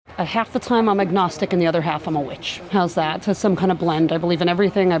half the time I'm agnostic and the other half I'm a witch. How's that? So some kind of blend. I believe in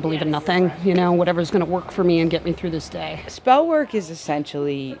everything. I believe in nothing. Whatever's going to work for me and get me through this day. Spell work is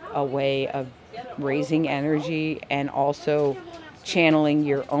essentially a way of raising energy and also channeling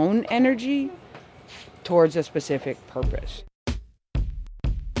your own energy towards a specific purpose.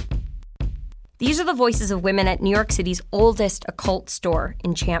 These are the voices of women at New York City's oldest occult store,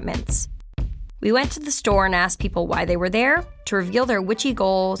 Enchantments. We went to the store and asked people why they were there, to reveal their witchy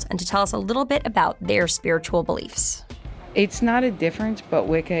goals, and to tell us a little bit about their spiritual beliefs. It's not a difference, but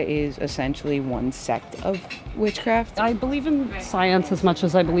Wicca is essentially one sect of witchcraft. I believe in science as much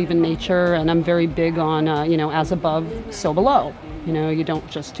as I believe in nature, and I'm very big on, as above, so below. You don't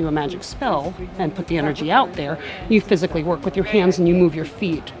just do a magic spell and put the energy out there. You physically work with your hands and you move your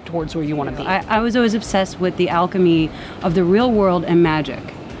feet towards where you want to be. I was always obsessed with the alchemy of the real world and magic.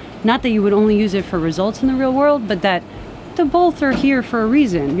 Not that you would only use it for results in the real world, but that the both are here for a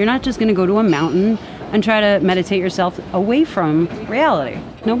reason. You're not just going to go to a mountain and try to meditate yourself away from reality.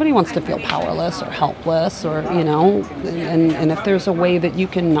 Nobody wants to feel powerless or helpless and if there's a way that you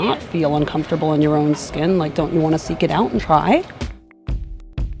can not feel uncomfortable in your own skin, don't you want to seek it out and try?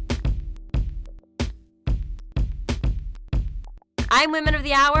 I'm Women of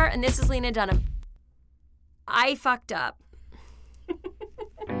the Hour, and this is Lena Dunham. I fucked up.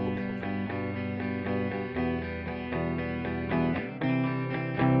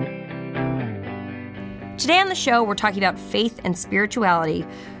 Today on the show, we're talking about faith and spirituality,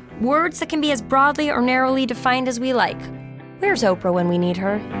 words that can be as broadly or narrowly defined as we like. Where's Oprah when we need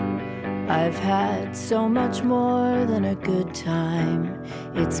her? I've had so much more than a good time.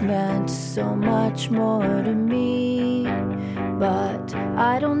 It's meant so much more to me. But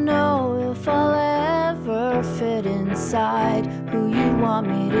I don't know if I'll ever fit inside who you want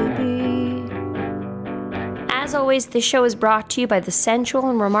me to be. As always, this show is brought to you by the sensual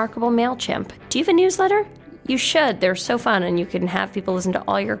and remarkable MailChimp. Do you have a newsletter? You should. They're so fun, and you can have people listen to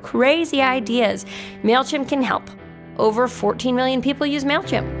all your crazy ideas. MailChimp can help. Over 14 million people use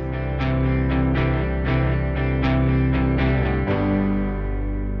MailChimp.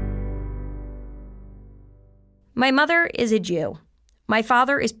 My mother is a Jew. My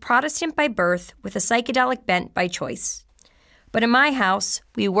father is Protestant by birth with a psychedelic bent by choice. But in my house,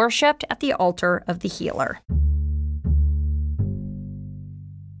 we worshipped at the altar of the healer.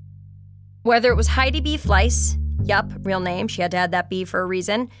 Whether it was Heidi B. Fleiss, yup, real name, she had to add that B for a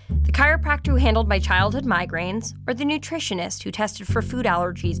reason, the chiropractor who handled my childhood migraines, or the nutritionist who tested for food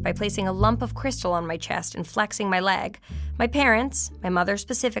allergies by placing a lump of crystal on my chest and flexing my leg, my parents, my mother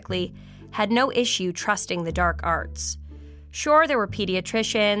specifically, had no issue trusting the dark arts. Sure, there were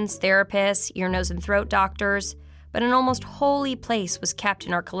pediatricians, therapists, ear, nose, and throat doctors, but an almost holy place was kept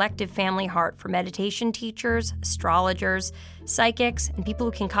in our collective family heart for meditation teachers, astrologers, psychics, and people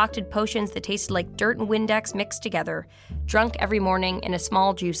who concocted potions that tasted like dirt and Windex mixed together, drunk every morning in a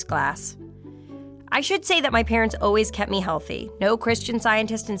small juice glass. I should say that my parents always kept me healthy. No Christian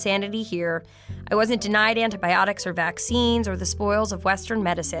Scientist insanity here. I wasn't denied antibiotics or vaccines or the spoils of Western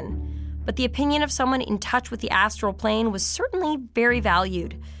medicine. But the opinion of someone in touch with the astral plane was certainly very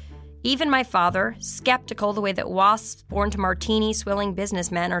valued. Even my father, skeptical the way that wasps born to martini-swilling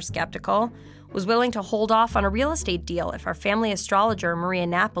businessmen are skeptical, was willing to hold off on a real estate deal if our family astrologer, Maria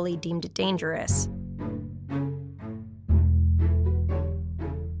Napoli, deemed it dangerous.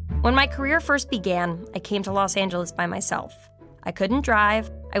 When my career first began, I came to Los Angeles by myself. I couldn't drive.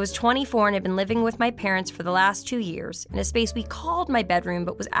 I was 24 and had been living with my parents for the last 2 years in a space we called my bedroom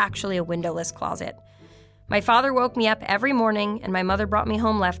but was actually a windowless closet. My father woke me up every morning and my mother brought me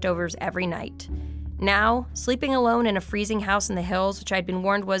home leftovers every night. Now, sleeping alone in a freezing house in the hills, which I'd been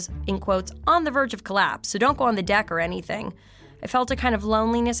warned was, in quotes, on the verge of collapse, so don't go on the deck or anything, I felt a kind of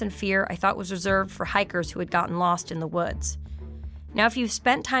loneliness and fear I thought was reserved for hikers who had gotten lost in the woods. Now, if you've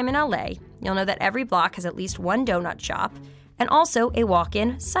spent time in LA, you'll know that every block has at least one donut shop, and also a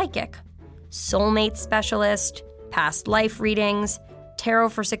walk-in psychic, soulmate specialist, past life readings, tarot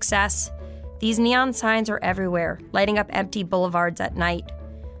for success. These neon signs are everywhere, lighting up empty boulevards at night.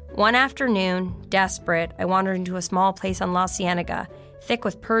 One afternoon, desperate, I wandered into a small place on La Cienega, thick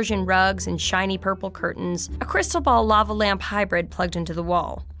with Persian rugs and shiny purple curtains, a crystal ball lava lamp hybrid plugged into the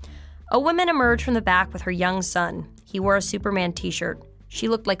wall. A woman emerged from the back with her young son. He wore a Superman t-shirt. She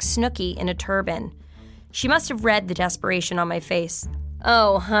looked like Snooki in a turban. She must have read the desperation on my face.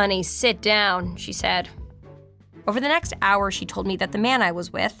 "Oh, honey, sit down," she said. Over the next hour, she told me that the man I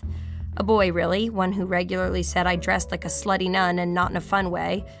was with, a boy really, one who regularly said I dressed like a slutty nun and not in a fun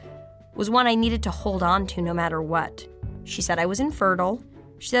way, was one I needed to hold on to no matter what. She said I was infertile.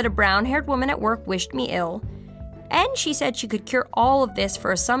 She said a brown-haired woman at work wished me ill. And she said she could cure all of this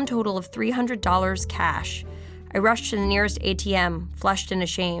for a sum total of $300 cash. I rushed to the nearest ATM, flushed and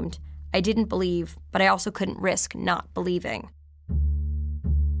ashamed. I didn't believe, but I also couldn't risk not believing.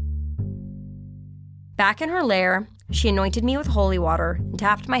 Back in her lair, she anointed me with holy water and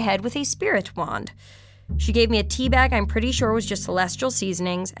tapped my head with a spirit wand. She gave me a tea bag I'm pretty sure was just celestial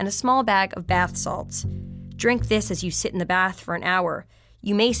seasonings and a small bag of bath salts. Drink this as you sit in the bath for an hour.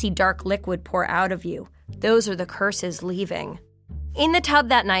 You may see dark liquid pour out of you. Those are the curses leaving. In the tub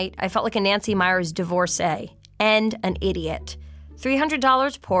that night, I felt like a Nancy Myers divorcee and an idiot.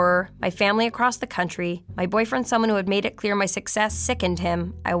 $300 poorer, my family across the country, my boyfriend someone who had made it clear my success sickened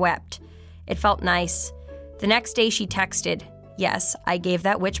him. I wept. It felt nice. The next day she texted, yes, I gave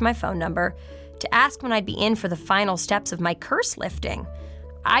that witch my phone number, to ask when I'd be in for the final steps of my curse lifting.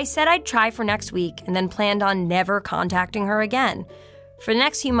 I said I'd try for next week and then planned on never contacting her again. For the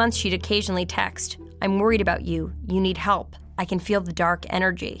next few months, she'd occasionally text, I'm worried about you. You need help. I can feel the dark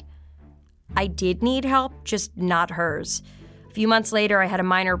energy. I did need help, just not hers. A few months later, I had a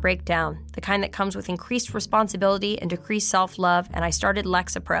minor breakdown, the kind that comes with increased responsibility and decreased self-love, and I started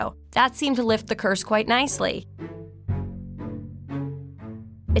Lexapro. That seemed to lift the curse quite nicely.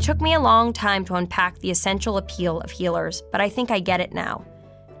 It took me a long time to unpack the essential appeal of healers, but I think I get it now.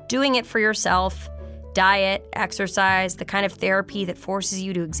 Doing it for yourself, diet, exercise, the kind of therapy that forces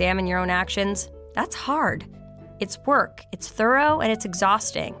you to examine your own actions, that's hard. It's work, it's thorough, and it's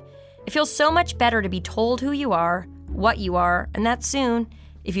exhausting. It feels so much better to be told who you are, what you are, and that soon,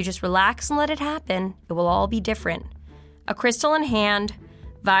 if you just relax and let it happen, it will all be different. A crystal in hand,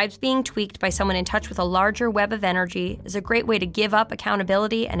 vibes being tweaked by someone in touch with a larger web of energy is a great way to give up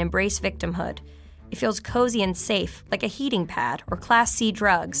accountability and embrace victimhood. It feels cozy and safe, like a heating pad or Class C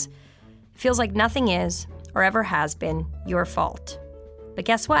drugs. It feels like nothing is, or ever has been, your fault. But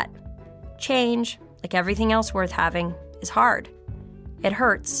guess what? Change, like everything else worth having, is hard. It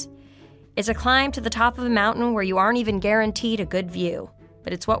hurts. It's a climb to the top of a mountain where you aren't even guaranteed a good view.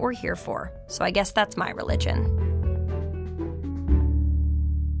 But it's what we're here for, so I guess that's my religion.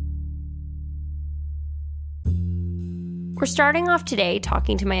 We're starting off today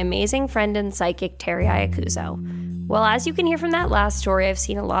talking to my amazing friend and psychic, Terry Ayacuzo. Well, as you can hear from that last story, I've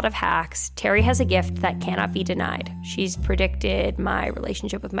seen a lot of hacks. Terry has a gift that cannot be denied. She's predicted my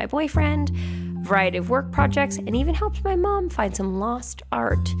relationship with my boyfriend, a variety of work projects, and even helped my mom find some lost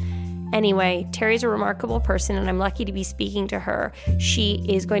art. Anyway, Terry's a remarkable person, and I'm lucky to be speaking to her. She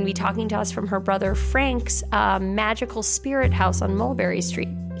is going to be talking to us from her brother Frank's magical spirit house on Mulberry Street.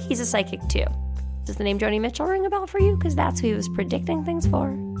 He's a psychic, too. Does the name Joni Mitchell ring a bell for you? Because that's who he was predicting things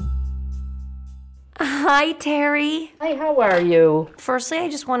for. Hi, Terry. Hi, how are you? Firstly, I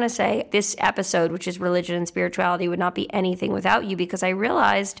just want to say this episode, which is religion and spirituality, would not be anything without you, because I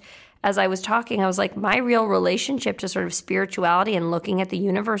realized as I was talking, I was like, my real relationship to sort of spirituality and looking at the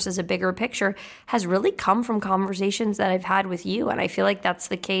universe as a bigger picture has really come from conversations that I've had with you. And I feel like that's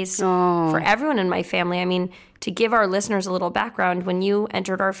the case for everyone in my family. I mean, to give our listeners a little background, when you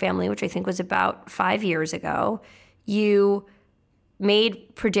entered our family, which I think was about 5 years ago, you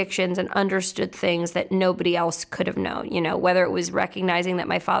made predictions and understood things that nobody else could have known, you know, whether it was recognizing that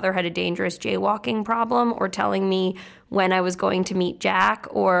my father had a dangerous jaywalking problem or telling me when I was going to meet Jack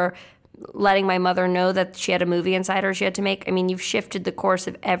or letting my mother know that she had a movie inside her she had to make. I mean, you've shifted the course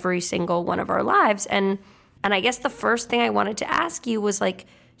of every single one of our lives. And I guess the first thing I wanted to ask you was, like,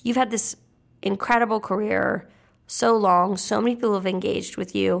 you've had this incredible career, so long, so many people have engaged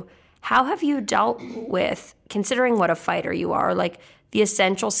with you. How have you dealt with, considering what a fighter you are, like the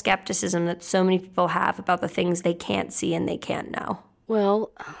essential skepticism that so many people have about the things they can't see and they can't know? Well,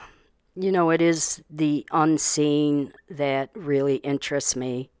 you know, it is the unseen that really interests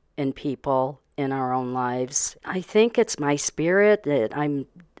me in people in our own lives. I think it's my spirit that I'm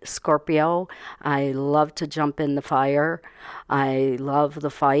Scorpio. I love to jump in the fire. I love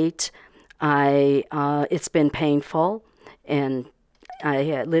the fight. It's been painful, and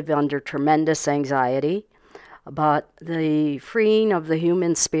I live under tremendous anxiety, but the freeing of the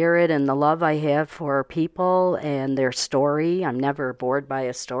human spirit and the love I have for people and their story, I'm never bored by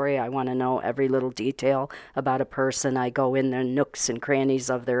a story. I want to know every little detail about a person. I go in the nooks and crannies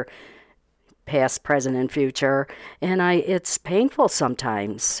of their past, present, and future, and it's painful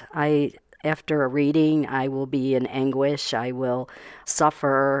sometimes. After a reading, I will be in anguish, I will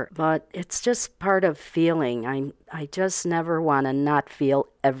suffer, but it's just part of feeling. I just never want to not feel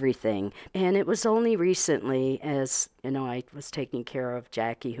everything. And it was only recently, as you know, I was taking care of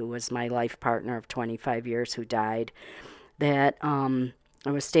Jackie, who was my life partner of 25 years, who died, that I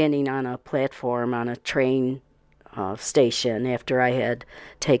was standing on a platform on a train station after I had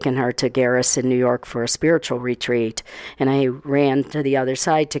taken her to Garrison, New York for a spiritual retreat. And I ran to the other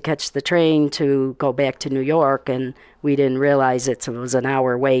side to catch the train to go back to New York, and we didn't realize it was an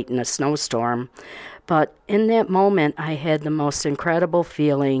hour wait in a snowstorm. But in that moment, I had the most incredible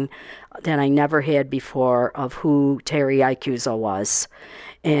feeling that I never had before of who Terry Ikuzo was.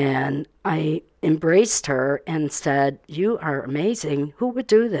 And I embraced her and said, "You are amazing. Who would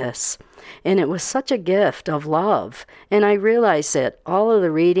do this?" And it was such a gift of love. And I realized that all of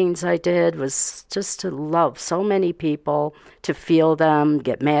the readings I did was just to love so many people, to feel them,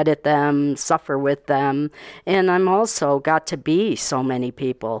 get mad at them, suffer with them. And I'm also got to be so many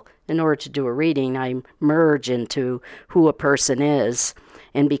people. In order to do a reading, I merge into who a person is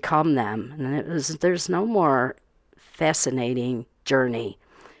and become them. And there's no more fascinating journey.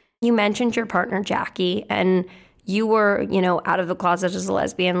 You mentioned your partner, Jackie, and you were, out of the closet as a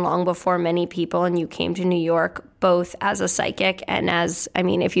lesbian long before many people, and you came to New York both as a psychic and as,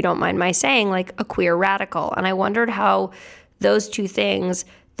 if you don't mind my saying, like a queer radical. And I wondered how those two things,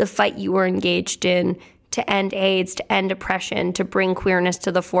 the fight you were engaged in to end AIDS, to end oppression, to bring queerness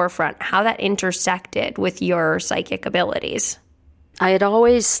to the forefront, how that intersected with your psychic abilities. I had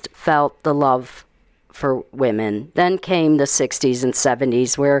always felt the love for women. Then came the 60s and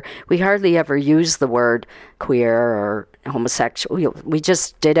 70s where we hardly ever used the word queer or homosexual. We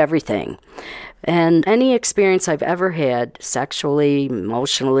just did everything. And any experience I've ever had, sexually,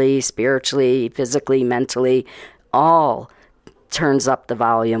 emotionally, spiritually, physically, mentally, all turns up the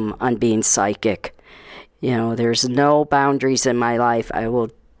volume on being psychic. There's no boundaries in my life. I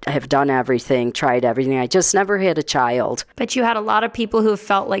have done everything, tried everything. I just never had a child. But you had a lot of people who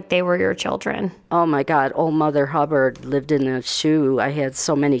felt like they were your children. Oh, my God. Old Mother Hubbard lived in a shoe. I had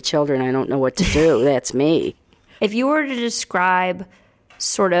so many children, I don't know what to do. That's me. If you were to describe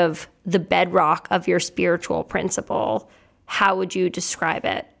sort of the bedrock of your spiritual principle, how would you describe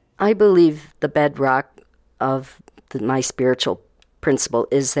it? I believe the bedrock of my spiritual principle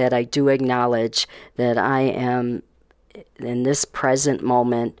is that I do acknowledge that I am in this present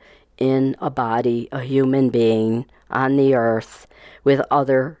moment in a body, a human being on the earth with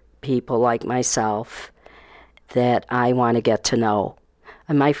other people like myself that I want to get to know.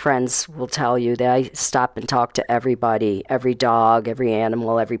 And my friends will tell you that I stop and talk to everybody, every dog, every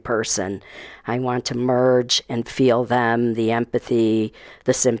animal, every person. I want to merge and feel them, the empathy,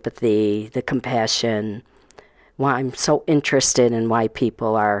 the sympathy, the compassion. Why I'm so interested in why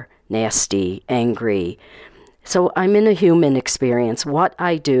people are nasty, angry. So I'm in a human experience. What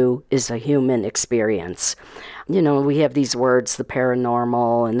I do is a human experience. We have these words, the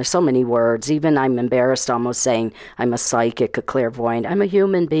paranormal, and there's so many words. Even I'm embarrassed almost saying I'm a psychic, a clairvoyant. I'm a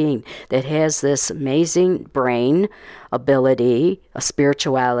human being that has this amazing brain ability, a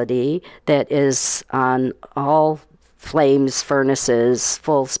spirituality that is on all flames, furnaces,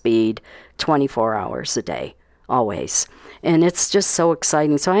 full speed, 24 hours a day, always. And it's just so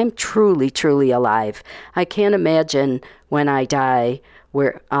exciting. So I'm truly, truly alive. I can't imagine when I die,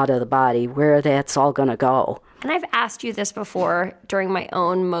 out of the body, where that's all going to go. And I've asked you this before during my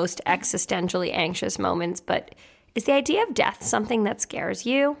own most existentially anxious moments, but is the idea of death something that scares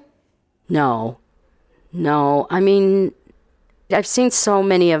you? No. I've seen so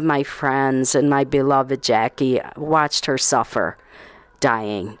many of my friends and my beloved Jackie, watched her suffer,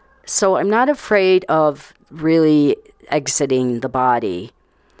 dying. So I'm not afraid of really exiting the body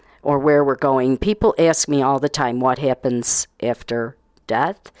or where we're going. People ask me all the time what happens after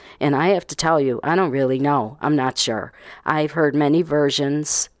death, and I have to tell you, I don't really know. I'm not sure. I've heard many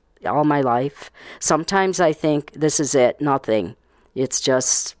versions all my life. Sometimes I think this is it, nothing. It's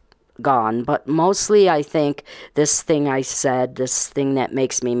just gone. But mostly I think this thing I said, this thing that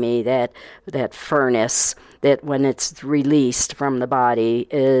makes me, that furnace, that when it's released from the body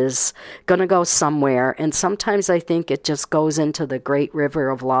is going to go somewhere. And sometimes I think it just goes into the great river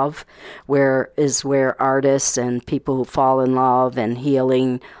of love, where artists and people who fall in love and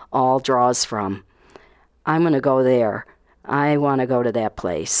healing all draws from. I'm going to go there. I want to go to that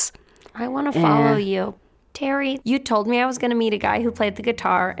place. I want to follow you. Terry, you told me I was going to meet a guy who played the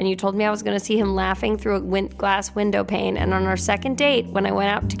guitar, and you told me I was going to see him laughing through a glass window pane. And on our second date, when I went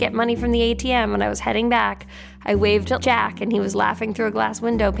out to get money from the ATM and I was heading back, I waved at Jack, and he was laughing through a glass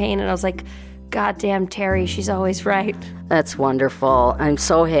window pane. And I was like, God damn, Terry, she's always right. That's wonderful. I'm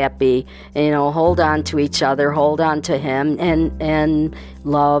so happy. Hold on to each other, hold on to him, and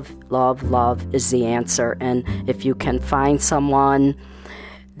love is the answer. And if you can find someone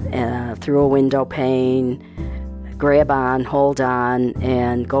through a window pane, grab on, hold on,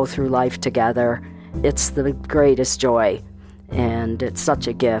 and go through life together, it's the greatest joy. And it's such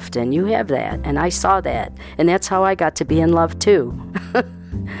a gift, and you have that, and I saw that, and that's how I got to be in love too.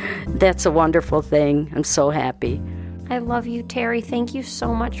 That's a wonderful thing. I'm so happy. I love you, Terry. Thank you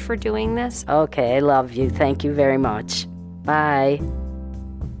so much for doing this. Okay, I love you. Thank you very much. Bye.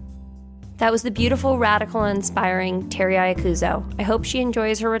 That was the beautiful, radical, and inspiring Terry Iacuzo. I hope she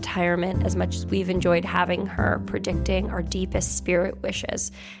enjoys her retirement as much as we've enjoyed having her predicting our deepest spirit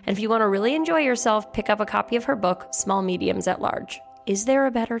wishes. And if you want to really enjoy yourself, pick up a copy of her book, Small Mediums at Large. Is there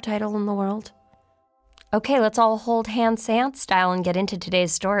a better title in the world? Okay, let's all hold hands seance style and get into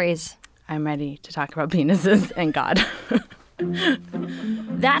today's stories. I'm ready to talk about penises and God.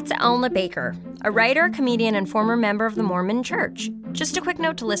 That's Alma Baker, a writer, comedian, and former member of the Mormon Church. Just a quick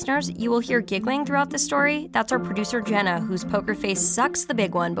note to listeners, you will hear giggling throughout the story. That's our producer, Jenna, whose poker face sucks the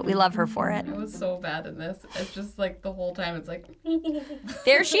big one, but we love her for it. I was so bad in this. It's just like the whole time it's like...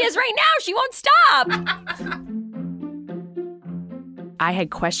 There she is right now! She won't stop! I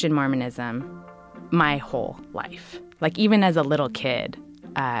had questioned Mormonism my whole life. Like, even as a little kid,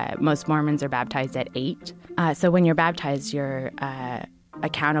 most Mormons are baptized at 8. So when you're baptized, you're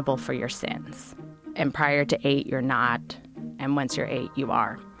accountable for your sins. And prior to 8, you're not. And once you're 8, you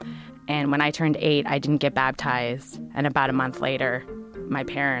are. And when I turned 8, I didn't get baptized. And about a month later, my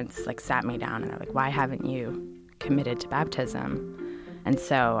parents sat me down and they're like, why haven't you committed to baptism? And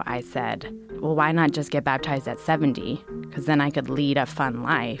so I said, well, why not just get baptized at 70? Because then I could lead a fun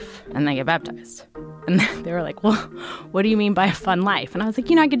life and then get baptized. And they were like, well, what do you mean by a fun life? And I was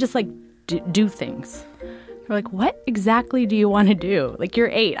like, I could just do things. They're like, what exactly do you want to do? You're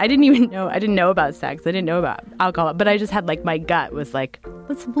 8. I didn't know about sex. I didn't know about alcohol. But I just had my gut was like,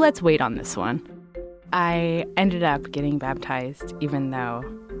 let's wait on this one. I ended up getting baptized, even though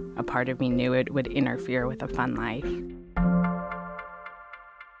a part of me knew it would interfere with a fun life.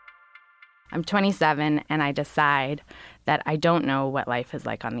 I'm 27, and I decide that I don't know what life is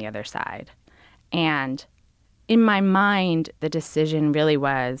like on the other side. And in my mind, the decision really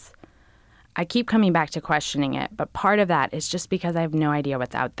was, I keep coming back to questioning it, but part of that is just because I have no idea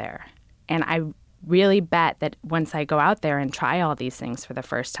what's out there. And I really bet that once I go out there and try all these things for the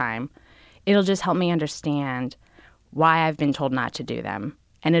first time, it'll just help me understand why I've been told not to do them,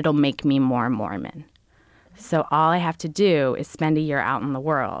 and it'll make me more Mormon. So all I have to do is spend a year out in the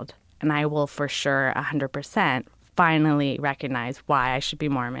world, and I will for sure 100% finally recognize why I should be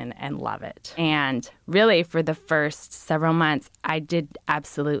Mormon and love it. And really, for the first several months, I did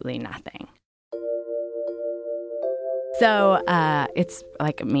absolutely nothing. So it's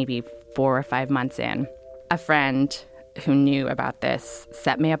maybe 4 or 5 months in, a friend who knew about this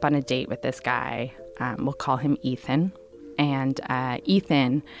set me up on a date with this guy. We'll call him Ethan. And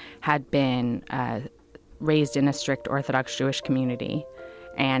Ethan had been raised in a strict Orthodox Jewish community.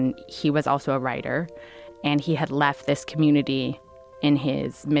 And he was also a writer. And he had left this community in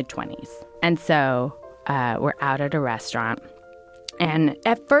his mid-20s. And so we're out at a restaurant. And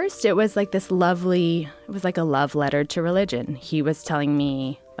at first it was it was like a love letter to religion. He was telling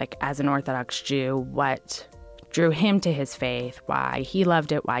me, as an Orthodox Jew, what drew him to his faith, why he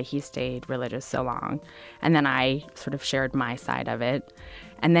loved it, why he stayed religious so long. And then I sort of shared my side of it.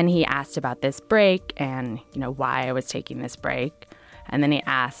 And then he asked about this break and, why I was taking this break. And then he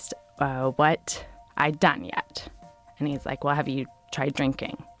asked what I'd done yet. And he's like, well, have you tried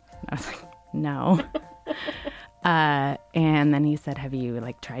drinking? And I was like, no. And then he said, have you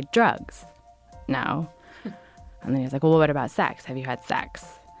tried drugs? No. And then he was like, well, what about sex? Have you had sex?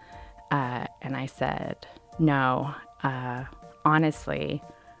 And I said, no. Honestly,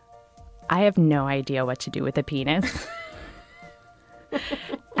 I have no idea what to do with a penis.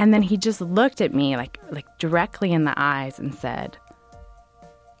 And then he just looked at me directly in the eyes and said,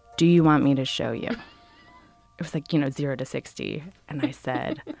 do you want me to show you? It was 0 to 60. And I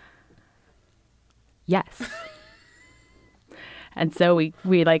said, yes. And so we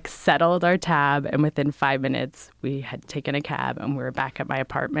settled our tab, and within 5 minutes we had taken a cab and we were back at my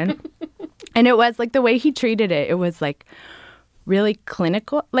apartment. And it was the way he treated it, it was really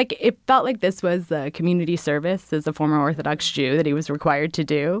clinical. It felt like this was a community service as a former Orthodox Jew that he was required to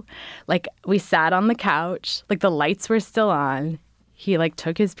do. We sat on the couch, the lights were still on. He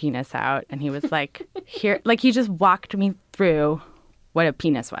took his penis out and he was here, he just walked me through what a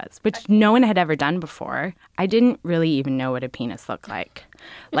penis was, which no one had ever done before. I didn't really even know what a penis looked like.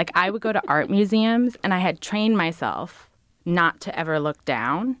 I would go to art museums and I had trained myself not to ever look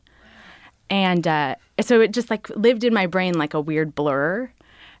down. And so it just lived in my brain like a weird blur.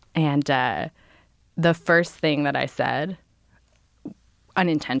 And the first thing that I said,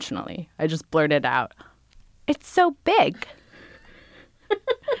 unintentionally, I just blurted out, "It's so big."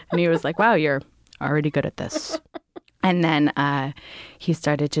 And he was like, "Wow, you're already good at this." And then he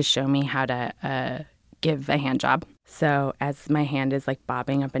started to show me how to give a hand job. So as my hand is like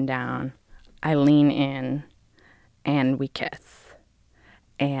bobbing up and down, I lean in and we kiss.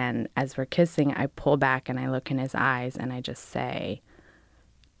 And as we're kissing, I pull back and I look in his eyes and I just say,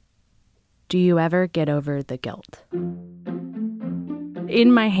 "Do you ever get over the guilt?"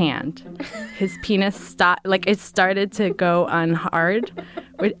 In my hand, his penis stopped, like it started to go on hard,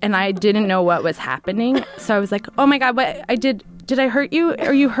 and I didn't know what was happening. So I was like, "Oh my God, what I did I hurt you?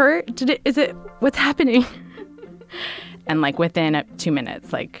 Are you hurt? What's happening?" And like within 2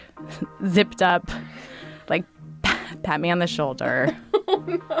 minutes, like zipped up, like pat me on the shoulder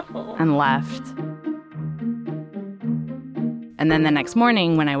and left. And then the next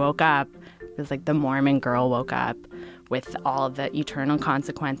morning when I woke up, it was like the Mormon girl woke up with all the eternal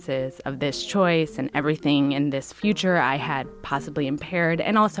consequences of this choice and everything in this future I had possibly impaired,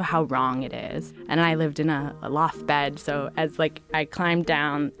 and also how wrong it is. And I lived in a loft bed, so as like I climbed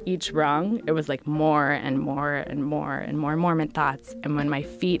down each rung, it was like more and more and more and more Mormon thoughts. And when my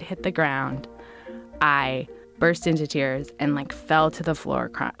feet hit the ground, I burst into tears and like fell to the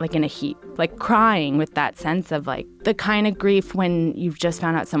floor like in a heap, like crying with that sense of like the kind of grief when you've just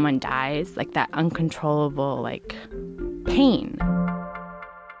found out someone dies, like that uncontrollable like pain.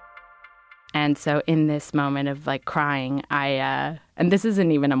 And so in this moment of like crying, and this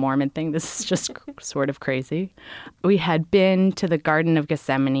isn't even a Mormon thing, this is just sort of crazy. We had been to the Garden of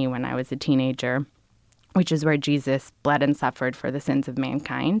Gethsemane when I was a teenager, which is where Jesus bled and suffered for the sins of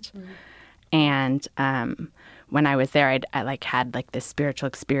mankind. And when I was there, I like had like this spiritual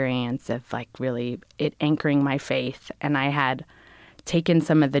experience of like really it anchoring my faith. And I had taken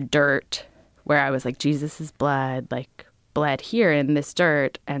some of the dirt where I was like, Jesus's blood like bled here in this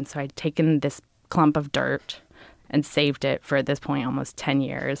dirt. And so I'd taken this clump of dirt and saved it for at this point almost 10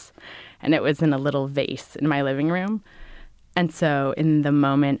 years. And it was in a little vase in my living room. And so in the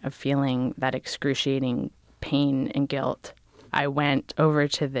moment of feeling that excruciating pain and guilt, I went over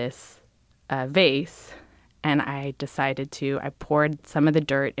to this vase, and I poured some of the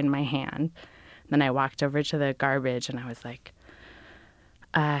dirt in my hand. Then I walked over to the garbage and I was like,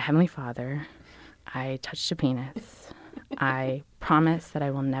 Heavenly Father, I touched a penis. I promise that I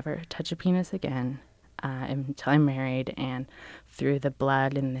will never touch a penis again until I'm married, and through the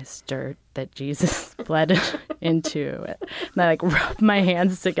blood in this dirt that Jesus bled into it. And I like rubbed my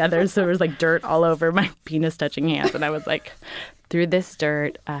hands together so there was like dirt all over my penis touching hands. And I was like, through this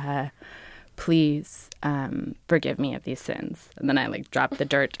dirt, please forgive me of these sins. And then I like dropped the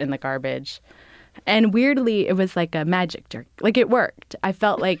dirt in the garbage. And weirdly, it was like a magic trick. Like it worked. I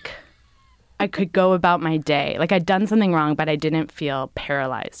felt like I could go about my day. Like I'd done something wrong, but I didn't feel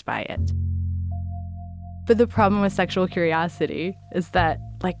paralyzed by it. But the problem with sexual curiosity is that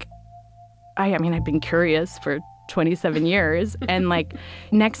like, I mean, I've been curious for 27 years. And like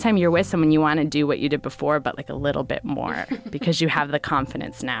next time you're with someone, you want to do what you did before, but like a little bit more because you have the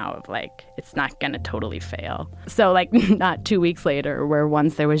confidence now of like, it's not going to totally fail. So like not 2 weeks later, where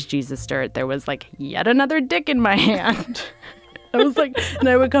once there was Jesus dirt, there was like yet another dick in my hand. I was like, and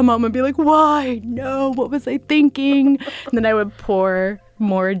I would come home and be like, why? No, what was I thinking? And then I would pour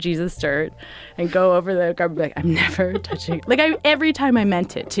more Jesus dirt and go over the garbage, like, I'm never touching, like every time I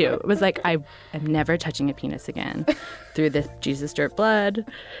meant it too. It was like, I'm never touching a penis again through the Jesus dirt blood.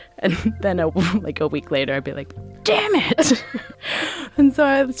 And then a week later, I'd be like, damn it. And so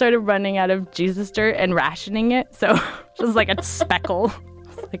I started running out of Jesus dirt and rationing it. So just like a speckle.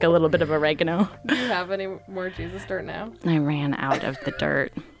 Like a little bit of oregano. Do you have any more Jesus dirt now? I ran out of the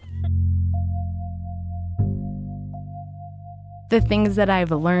dirt. The things that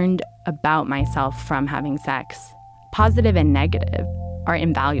I've learned about myself from having sex, positive and negative, are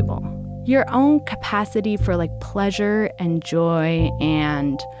invaluable. Your own capacity for like pleasure and joy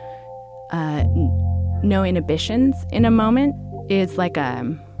and no inhibitions in a moment is like a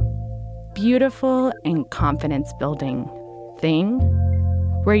beautiful and confidence building thing,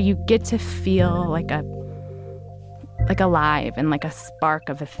 where you get to feel like alive and like a spark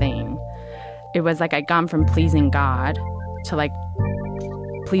of a thing. It was like I'd gone from pleasing God to like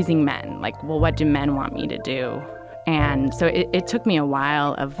pleasing men. Like, well, what do men want me to do? And so it took me a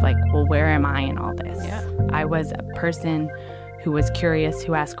while of like, well, where am I in all this? Yeah. I was a person who was curious,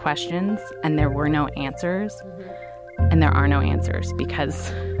 who asked questions, and there were no answers. Mm-hmm. And there are no answers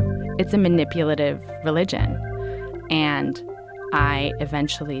because it's a manipulative religion. And I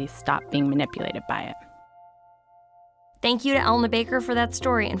eventually stopped being manipulated by it. Thank you to Elna Baker for that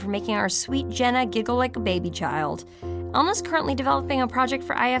story and for making our sweet Jenna giggle like a baby child. Elna's currently developing a project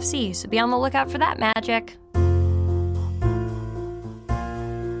for IFC, so be on the lookout for that magic.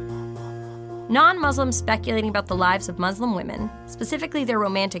 Non-Muslims speculating about the lives of Muslim women, specifically their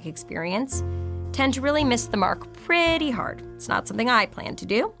romantic experience, tend to really miss the mark pretty hard. It's not something I plan to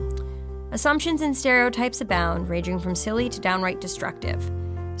do. Assumptions and stereotypes abound, ranging from silly to downright destructive.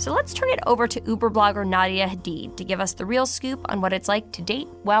 So let's turn it over to Uber blogger Nadia Hadid to give us the real scoop on what it's like to date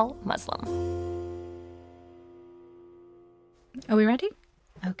while Muslim. Are we ready?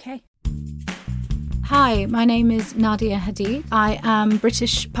 Okay. Hi, my name is Nadia Hadid. I am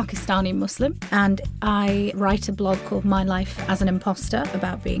British Pakistani Muslim, and I write a blog called My Life as an Imposter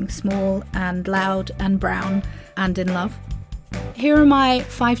about being small and loud and brown and in love. Here are my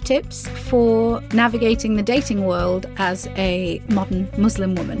 5 tips for navigating the dating world as a modern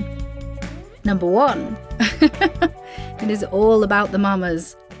Muslim woman. Number 1, it is all about the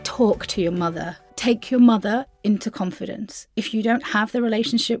mamas. Talk to your mother. Take your mother into confidence. If you don't have the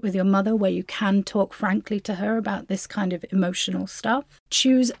relationship with your mother where you can talk frankly to her about this kind of emotional stuff,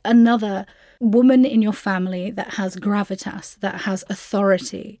 choose another woman in your family that has gravitas, that has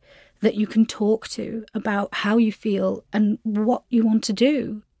authority, that you can talk to about how you feel and what you want to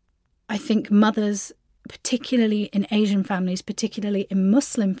do. I think mothers, particularly in Asian families, particularly in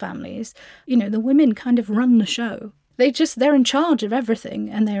Muslim families, the women kind of run the show. They're in charge of everything,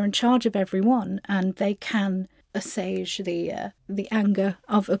 and they're in charge of everyone, and they can assuage the anger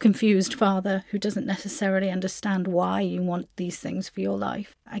of a confused father who doesn't necessarily understand why you want these things for your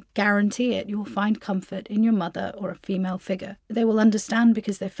life. I guarantee it, you'll find comfort in your mother or a female figure. They will understand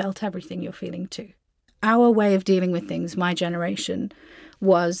because they've felt everything you're feeling too. Our way of dealing with things, my generation,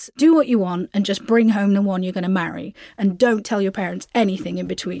 was do what you want and just bring home the one you're going to marry and don't tell your parents anything in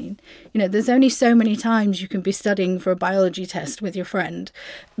between. There's only so many times you can be studying for a biology test with your friend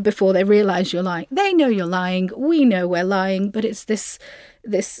before they realise you're lying. They know you're lying, we know we're lying, but it's this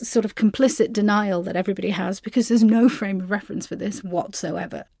sort of complicit denial that everybody has because there's no frame of reference for this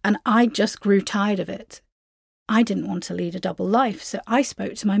whatsoever. And I just grew tired of it. I didn't want to lead a double life, so I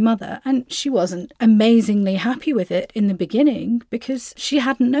spoke to my mother, and she wasn't amazingly happy with it in the beginning because she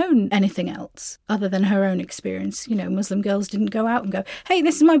hadn't known anything else other than her own experience. Muslim girls didn't go out and go, hey,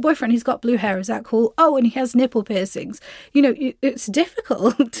 this is my boyfriend, he's got blue hair, is that cool? Oh, and he has nipple piercings. It's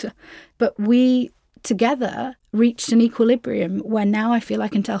difficult, but we together reached an equilibrium where now I feel I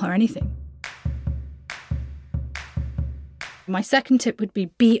can tell her anything. My second tip would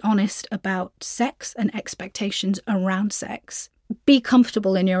be honest about sex and expectations around sex. Be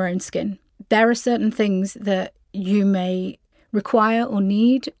comfortable in your own skin. There are certain things that you may require or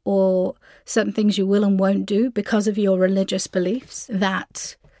need, or certain things you will and won't do because of your religious beliefs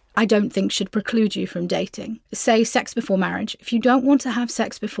that I don't think should preclude you from dating. Say sex before marriage. If you don't want to have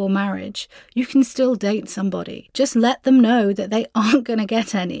sex before marriage, you can still date somebody. Just let them know that they aren't going to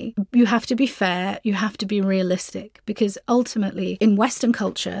get any. You have to be fair. You have to be realistic, because ultimately in Western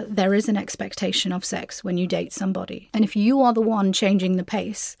culture, there is an expectation of sex when you date somebody. And if you are the one changing the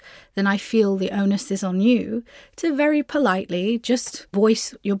pace, then I feel the onus is on you to very politely just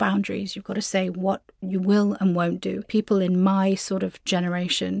voice your boundaries. You've got to say what you will and won't do. People in my sort of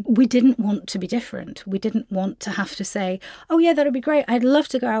generation, we didn't want to be different. We didn't want to have to say, oh yeah, that'd be great. I'd love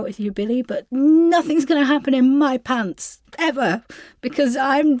to go out with you, Billy, but nothing's going to happen in my pants ever because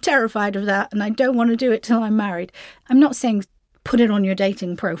I'm terrified of that and I don't want to do it till I'm married. I'm not saying put it on your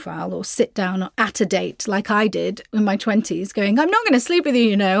dating profile or sit down at a date like I did in my 20s going, I'm not going to sleep with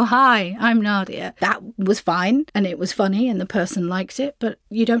you, Hi, I'm Nadia. That was fine and it was funny and the person liked it, but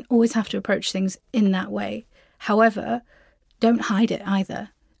you don't always have to approach things in that way. However, don't hide it either.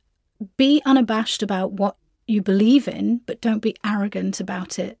 Be unabashed about what you believe in, but don't be arrogant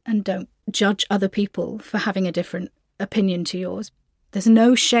about it and don't judge other people for having a different opinion to yours. There's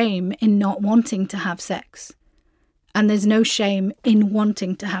no shame in not wanting to have sex. And there's no shame in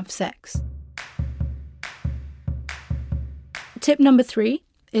wanting to have sex. Tip number 3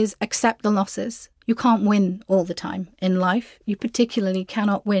 is accept the losses. You can't win all the time in life. You particularly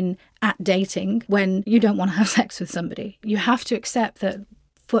cannot win at dating when you don't want to have sex with somebody. You have to accept that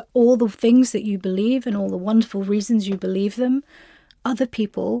for all the things that you believe and all the wonderful reasons you believe them, other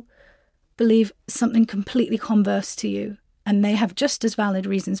people believe something completely converse to you. And they have just as valid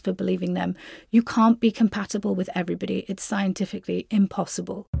reasons for believing them. You can't be compatible with everybody. It's scientifically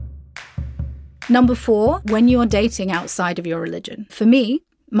impossible. Number 4, when you're dating outside of your religion. For me,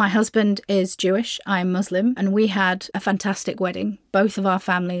 my husband is Jewish, I'm Muslim, and we had a fantastic wedding. Both of our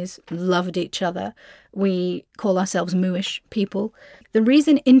families loved each other. We call ourselves Muish people. The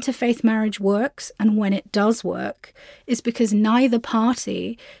reason interfaith marriage works, and when it does work, is because neither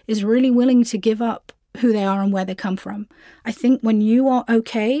party is really willing to give up who they are and where they come from. I think when you are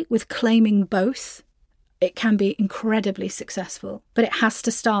okay with claiming both, it can be incredibly successful. But it has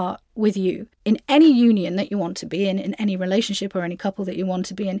to start with you. In any union that you want to be in any relationship or any couple that you want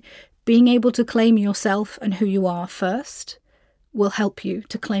to be in, being able to claim yourself and who you are first will help you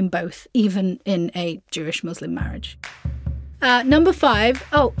to claim both, even in a Jewish-Muslim marriage. Number 5,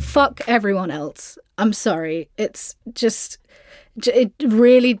 fuck everyone else. I'm sorry. It's just, it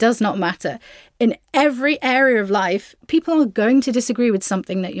really does not matter. In every area of life, people are going to disagree with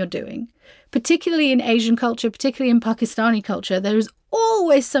something that you're doing. Particularly in Asian culture, particularly in Pakistani culture, there's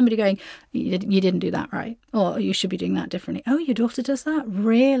always somebody going, you didn't do that right, or you should be doing that differently. Oh, your daughter does that?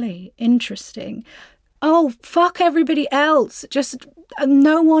 Really? Interesting. Oh, fuck everybody else. Just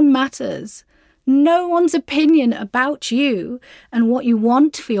no one matters. No one's opinion about you and what you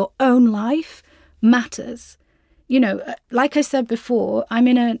want for your own life matters. You know, like I said before, I'm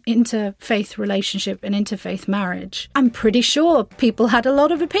in an interfaith relationship, an interfaith marriage. I'm pretty sure people had a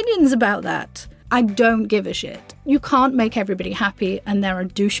lot of opinions about that. I don't give a shit. You can't make everybody happy, and there are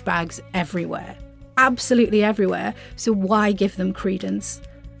douchebags everywhere. Absolutely everywhere. So why give them credence?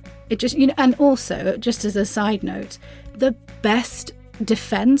 It just, you know, and also, just as a side note, the best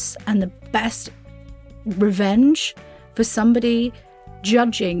defense and the best revenge for somebody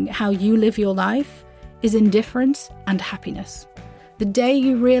judging how you live your life is indifference and happiness. The day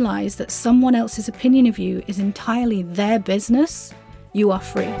you realize that someone else's opinion of you is entirely their business, you are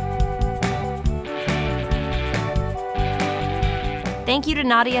free. Thank you to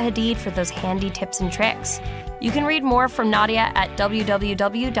Nadia Hadid for those handy tips and tricks. You can read more from Nadia at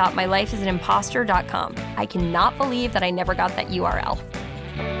www.mylifeisanimposter.com. I cannot believe that I never got that URL.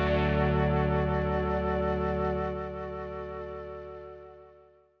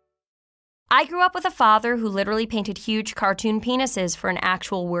 I grew up with a father who literally painted huge cartoon penises for an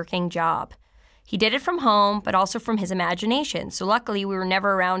actual working job. He did it from home, but also from his imagination, so luckily we were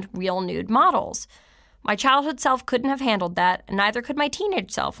never around real nude models. My childhood self couldn't have handled that, and neither could my teenage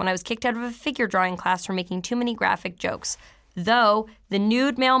self when I was kicked out of a figure drawing class for making too many graphic jokes. Though, the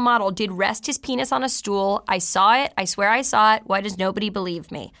nude male model did rest his penis on a stool. I saw it. I swear I saw it. Why does nobody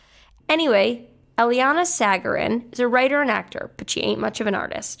believe me? Anyway, Eliana Sagarin is a writer and actor, but she ain't much of an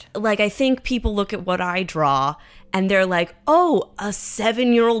artist. Like, I think people look at what I draw and they're like, oh, a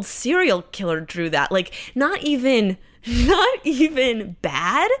 7-year-old serial killer drew that. Like, not even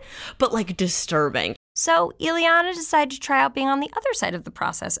bad, but like disturbing. So Eliana decided to try out being on the other side of the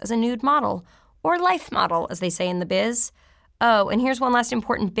process as a nude model, or life model, as they say in the biz. Oh, and here's one last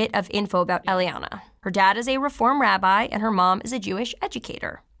important bit of info about Eliana. Her dad is a Reform rabbi, and her mom is a Jewish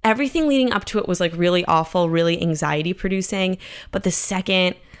educator. Everything leading up to it was like really awful, really anxiety producing. But the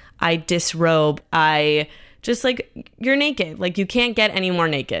second I disrobe, I just like, you're naked. Like, you can't get any more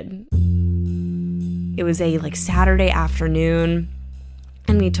naked. It was a like Saturday afternoon,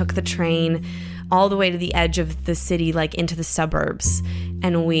 and we took the train all the way to the edge of the city, like into the suburbs.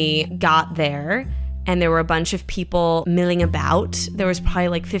 And we got there, and there were a bunch of people milling about. There was probably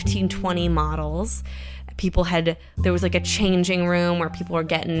like 15, 20 models. There was like a changing room where people were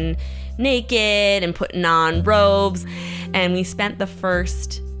getting naked and putting on robes. And we spent the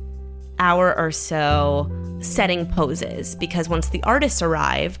first hour or so setting poses, because once the artists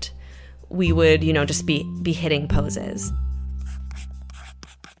arrived, we would, just be hitting poses.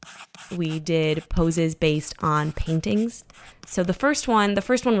 We did poses based on paintings. So the first one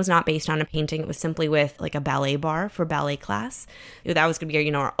was not based on a painting. It was simply with like a ballet bar for ballet class. That was going to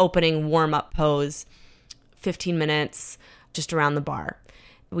be, our opening warm-up pose, 15 minutes just around the bar.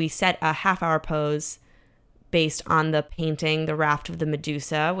 We set a half-hour pose based on the painting, The Raft of the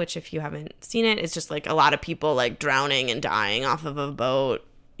Medusa, which if you haven't seen it, is just like a lot of people like drowning and dying off of a boat,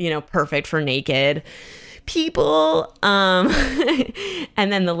 perfect for naked people. And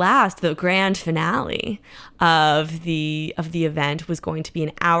then the grand finale of the event was going to be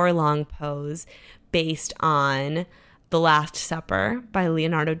an hour-long pose based on The Last Supper by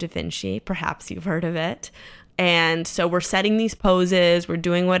Leonardo da Vinci. Perhaps you've heard of it. And so we're setting these poses, we're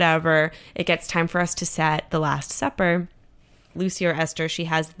doing whatever. It gets time for us to set The Last Supper. Lucy or Esther, she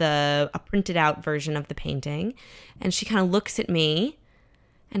has a printed out version of the painting, and she kind of looks at me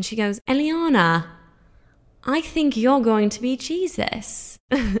and she goes, Eliana, I think you're going to be Jesus.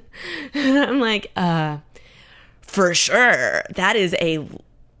 And I'm like, for sure. That is a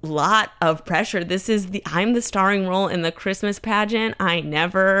lot of pressure. I'm the starring role in the Christmas pageant I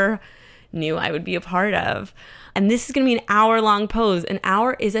never knew I would be a part of. And this is going to be an hour-long pose. An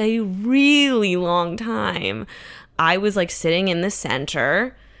hour is a really long time. I was like sitting in the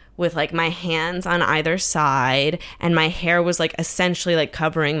center with like my hands on either side, and my hair was like essentially like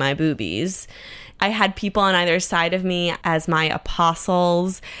covering my boobies. I had people on either side of me as my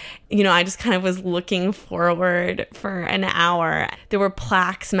apostles. You know, I just kind of was looking forward for an hour. There were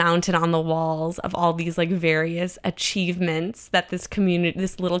plaques mounted on the walls of all these like various achievements that this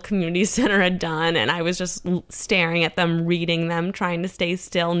little community center had done. And I was just staring at them, reading them, trying to stay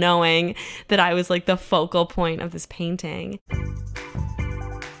still, knowing that I was like the focal point of this painting.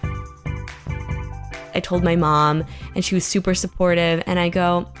 I told my mom, and she was super supportive. And I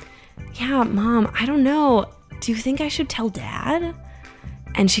go, yeah, Mom, I don't know. Do you think I should tell Dad?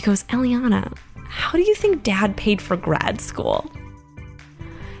 And she goes, Eliana, how do you think Dad paid for grad school?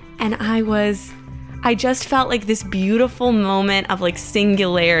 And I just felt like this beautiful moment of like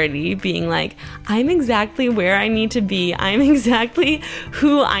singularity, being like, I'm exactly where I need to be. I'm exactly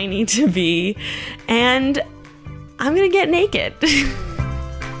who I need to be. And I'm going to get naked.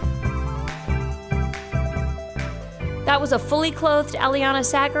 That was a fully clothed Eliana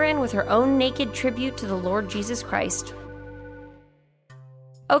Sagarin with her own naked tribute to the Lord Jesus Christ.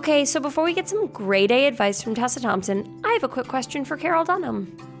 Okay, so before we get some grade A advice from Tessa Thompson, I have a quick question for Carol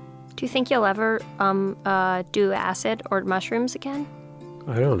Dunham. Do you think you'll ever do acid or mushrooms again?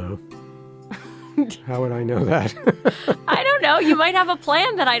 I don't know. How would I know that? I don't know. You might have a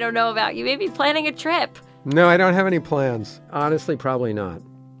plan that I don't know about. You may be planning a trip. No, I don't have any plans. Honestly, probably not.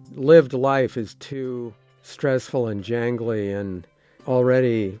 Lived life is too stressful and jangly and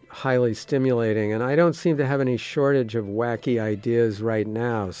already highly stimulating, and I don't seem to have any shortage of wacky ideas right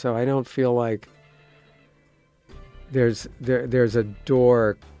now, so I don't feel like there's a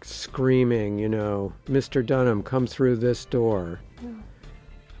door screaming, you know, Mr. Dunham, come through this door.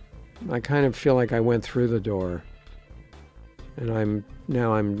 I kind of feel like I went through the door, and I'm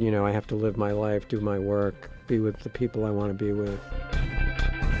you know, I have to live my life, do my work, be with the people I want to be with.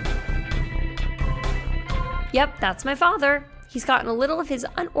 Yep, that's my father. He's gotten a little of his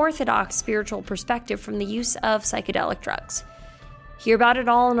unorthodox spiritual perspective from the use of psychedelic drugs. Hear about it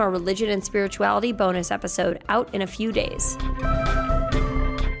all in our Religion and Spirituality bonus episode out in a few days.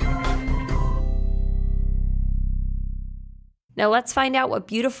 Now let's find out what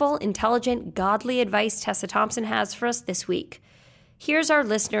beautiful, intelligent, godly advice Tessa Thompson has for us this week. Here's our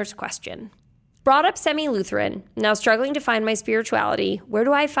listener's question. Brought up semi-Lutheran, now struggling to find my spirituality, where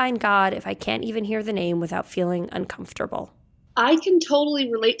do I find God if I can't even hear the name without feeling uncomfortable? I can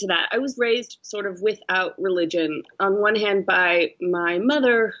totally relate to that. I was raised sort of without religion. On one hand, by my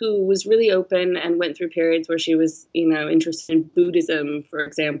mother, who was really open and went through periods where she was, you know, interested in Buddhism, for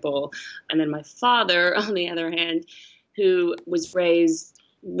example. And then my father, on the other hand, who was raised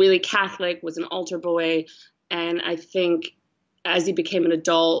really Catholic, was an altar boy, and I think as he became an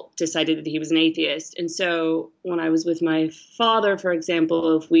adult, decided that he was an atheist. And so when I was with my father, for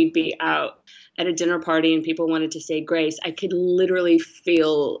example, if we'd be out at a dinner party and people wanted to say grace, I could literally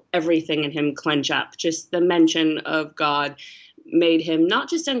feel everything in him clench up. Just the mention of God made him not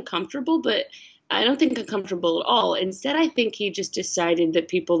just uncomfortable, but I don't think uncomfortable at all. Instead, I think he just decided that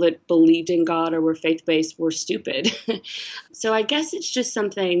people that believed in God or were faith-based were stupid. So I guess it's just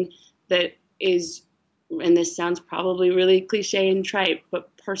something that is, and this sounds probably really cliche and trite,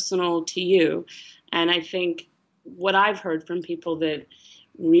 but personal to you. And I think what I've heard from people that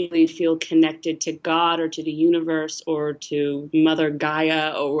really feel connected to God or to the universe or to Mother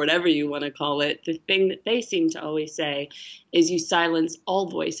Gaia or whatever you want to call it, the thing that they seem to always say is you silence all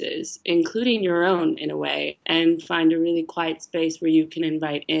voices, including your own in a way, and find a really quiet space where you can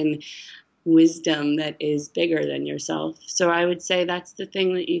invite in wisdom that is bigger than yourself. So I would say that's the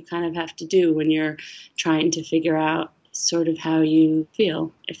thing that you kind of have to do when you're trying to figure out sort of how you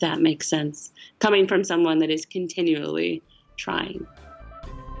feel, if that makes sense, coming from someone that is continually trying.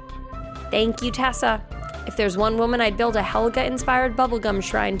 Thank you, Tessa. If there's one woman I'd build a Helga-inspired bubblegum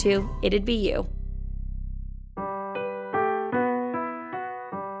shrine to, it'd be you.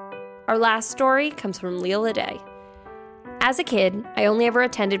 Our last story comes from Leela Day. As a kid, I only ever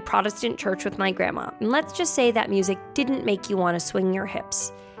attended Protestant church with my grandma, and let's just say that music didn't make you want to swing your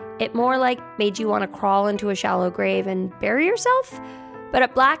hips. It more like made you want to crawl into a shallow grave and bury yourself. But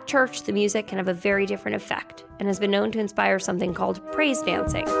at Black church, the music can have a very different effect and has been known to inspire something called praise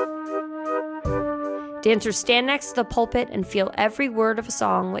dancing. Dancers stand next to the pulpit and feel every word of a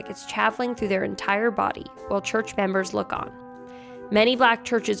song like it's traveling through their entire body, while church members look on. Many Black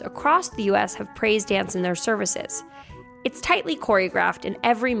churches across the U.S. have praise dance in their services. It's tightly choreographed and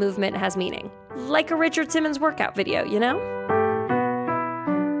every movement has meaning. Like a Richard Simmons workout video, you know?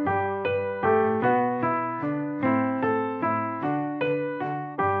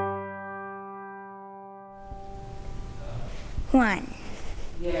 One,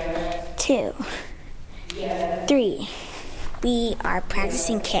 2, 3, We are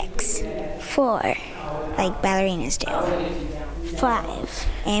practicing kicks. 4, like ballerinas do. 5,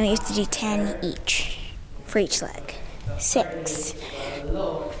 and we have to do 10 each for each leg. 6,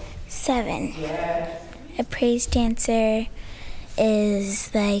 7. A praise dancer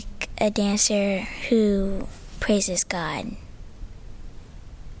is like a dancer who praises God.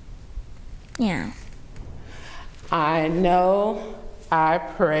 Yeah. I know I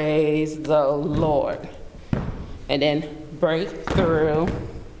praise the Lord. And then breakthrough.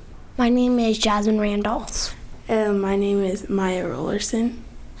 My name is Jasmine Randolph. And my name is Maya Rollerson.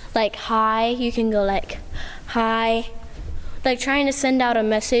 Like hi, you can go like hi. Like trying to send out a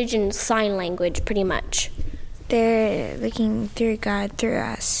message in sign language, pretty much. They're looking through God through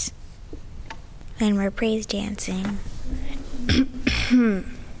us. And we're praise dancing.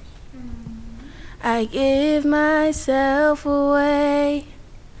 I give myself away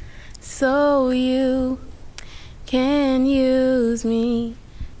so you can use me.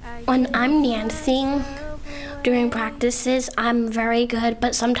 When I'm dancing during practices, I'm very good,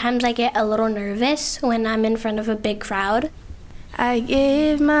 but sometimes I get a little nervous when I'm in front of a big crowd. I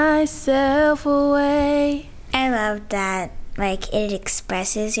give myself away. I love that, like, it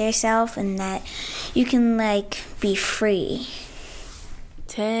expresses yourself and that you can, like, be free.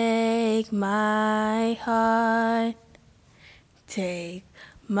 Take my heart, take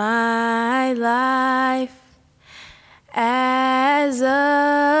my life as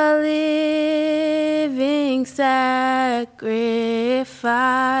a living sacrifice.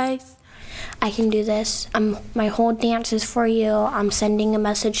 I can do this. My whole dance is for you. I'm sending a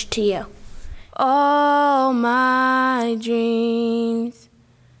message to you. All my dreams,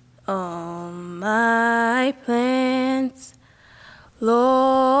 all my plans,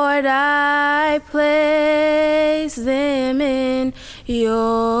 Lord, I place them in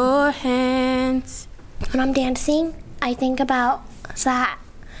your hands. When I'm dancing, I think about that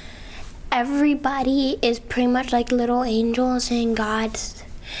everybody is pretty much like little angels and God's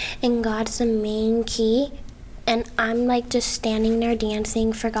the main key. And I'm like just standing there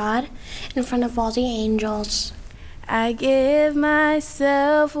dancing for God in front of all the angels. I give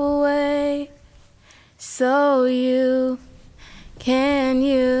myself away so you can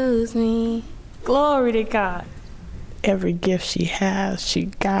use me. Glory to God. Every gift she has, she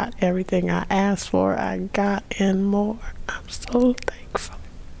got. Everything I asked for, I got and more. I'm so thankful.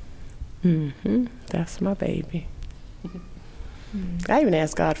 That's my baby. I even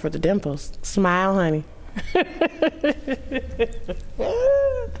asked God for the dimples. Smile, honey.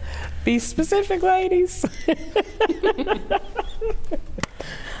 Be specific, ladies.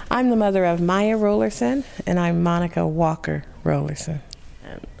 I'm the mother of Maya Rollerson, and I'm Monica Walker Rollerson.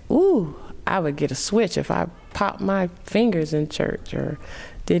 And, I would get a switch if I popped my fingers in church or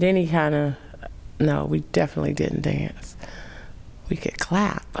did any kind of... No, we definitely didn't dance. We could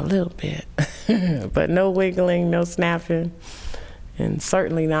clap a little bit, but no wiggling, no snapping, and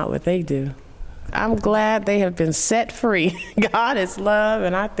certainly not what they do. I'm glad they have been set free. God is love,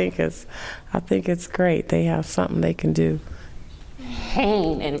 and I think it's great. They have something they can do.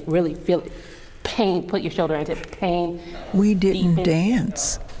 Pain, and really feel it. Pain, put your shoulder into pain. We didn't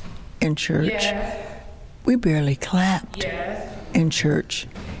dance in church. Yes. We barely clapped in church,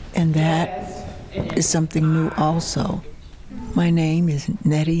 and that is something new also. My name is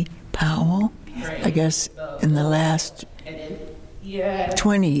Nettie Powell. I guess in the last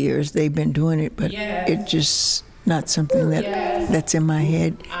 20 years they've been doing it, but it's just not something that's in my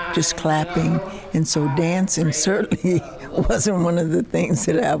head, just clapping. And so dancing certainly wasn't one of the things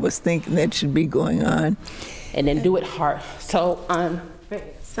that I was thinking that should be going on. And then do it hard. So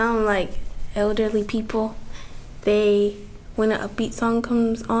sound like elderly people. When an upbeat song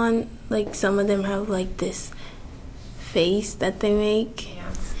comes on, like some of them have like this face that they make.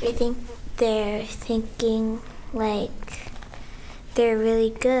 I think they're thinking like they're really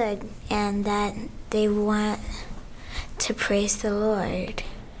good and that they want to praise the Lord.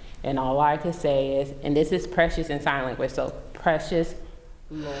 And all I can say is, and this is precious in sign language, so precious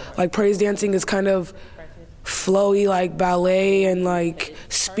Lord. Like praise dancing is kind of flowy, like ballet, and like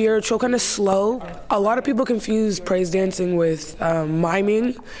spiritual, kind of slow. A lot of people confuse praise dancing with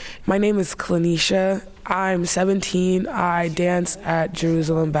miming. My name is Clanisha. I'm 17. I dance at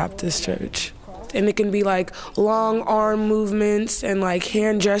Jerusalem Baptist Church. And it can be like long arm movements and like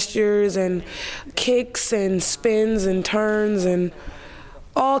hand gestures and kicks and spins and turns and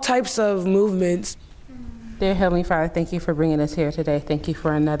all types of movements. Dear Heavenly Father, thank you for bringing us here today. Thank you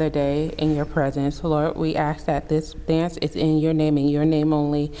for another day in your presence. Lord, we ask that this dance is in your name and your name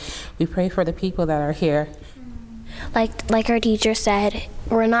only. We pray for the people that are here. like our teacher said,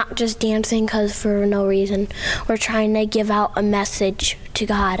 we're not just dancing because for no reason. We're trying to give out a message to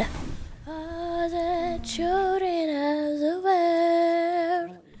God.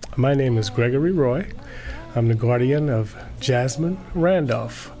 My name is Gregory Roy. I'm the guardian of Jasmine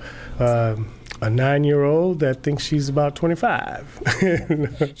Randolph, a 9-year-old that thinks she's about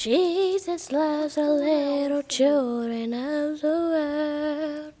 25. Jesus loves the little children of the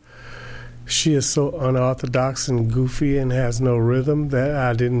world. She is so unorthodox and goofy and has no rhythm that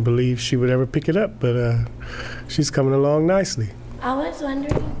I didn't believe she would ever pick it up, but she's coming along nicely. I was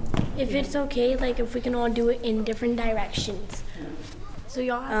wondering if it's okay, like if we can all do it in different directions. So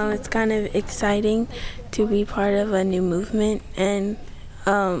y'all it's kind of exciting to be part of a new movement and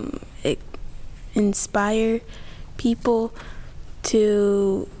inspire people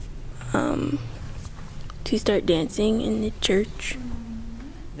to start dancing in the church.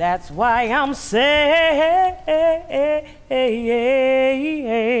 That's why I'm safe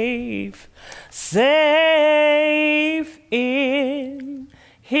in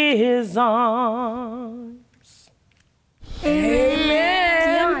His arms.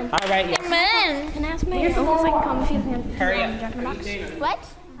 Amen. All right, yes. Amen. Can I ask my uncle if I can come if you can? Hurry up. What?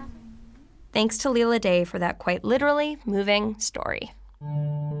 Thanks to Leela Day for that quite literally moving story.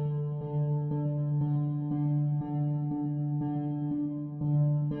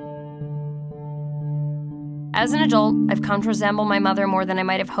 As an adult, I've come to resemble my mother more than I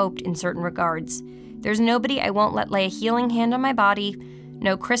might have hoped in certain regards. There's nobody I won't let lay a healing hand on my body,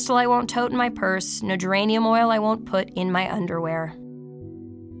 no crystal I won't tote in my purse, no geranium oil I won't put in my underwear.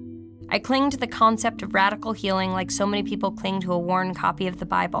 I cling to the concept of radical healing like so many people cling to a worn copy of the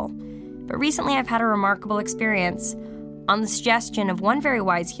Bible. But recently I've had a remarkable experience. On the suggestion of one very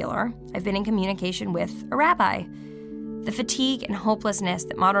wise healer, I've been in communication with a rabbi. The fatigue and hopelessness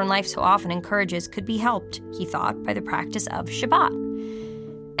that modern life so often encourages could be helped, he thought, by the practice of Shabbat.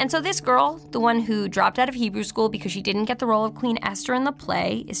 And so this girl, the one who dropped out of Hebrew school because she didn't get the role of Queen Esther in the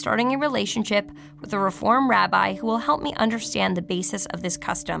play, is starting a relationship with a Reform rabbi who will help me understand the basis of this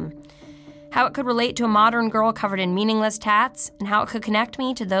custom, how it could relate to a modern girl covered in meaningless tats, and how it could connect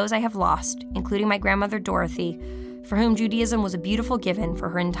me to those I have lost, including my grandmother Dorothy, for whom Judaism was a beautiful given for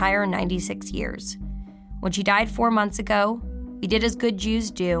her entire 96 years. When she died 4 months ago, we did as good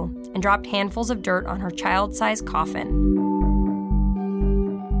Jews do and dropped handfuls of dirt on her child-sized coffin.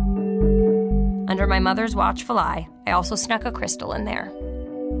 Under my mother's watchful eye, I also snuck a crystal in there.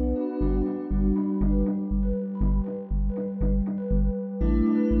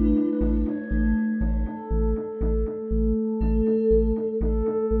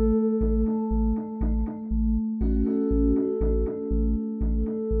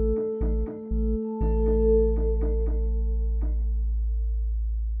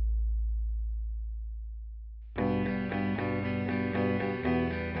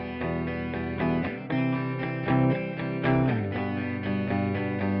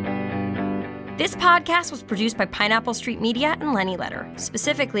 This podcast was produced by Pineapple Street Media and Lenny Letter.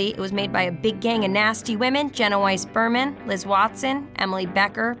 Specifically, it was made by a big gang of nasty women, Jenna Weiss-Berman, Liz Watson, Emily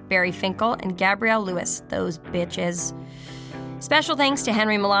Becker, Barry Finkel, and Gabrielle Lewis, those bitches. Special thanks to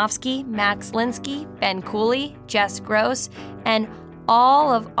Henry Malofsky, Max Linsky, Ben Cooley, Jess Gross, and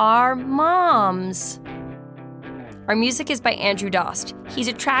all of our moms. Our music is by Andrew Dost. He's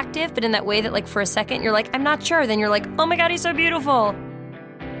attractive, but in that way that, like, for a second, you're like, I'm not sure. Then you're like, oh my God, he's so beautiful.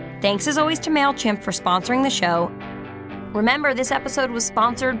 Thanks as always to MailChimp for sponsoring the show. Remember, this episode was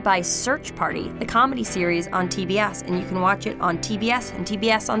sponsored by Search Party, the comedy series on TBS, and you can watch it on TBS and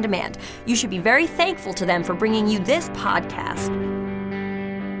TBS On Demand. You should be very thankful to them for bringing you this podcast.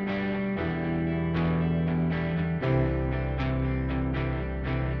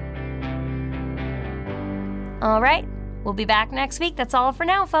 All right, we'll be back next week. That's all for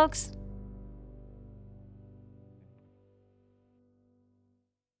now, folks.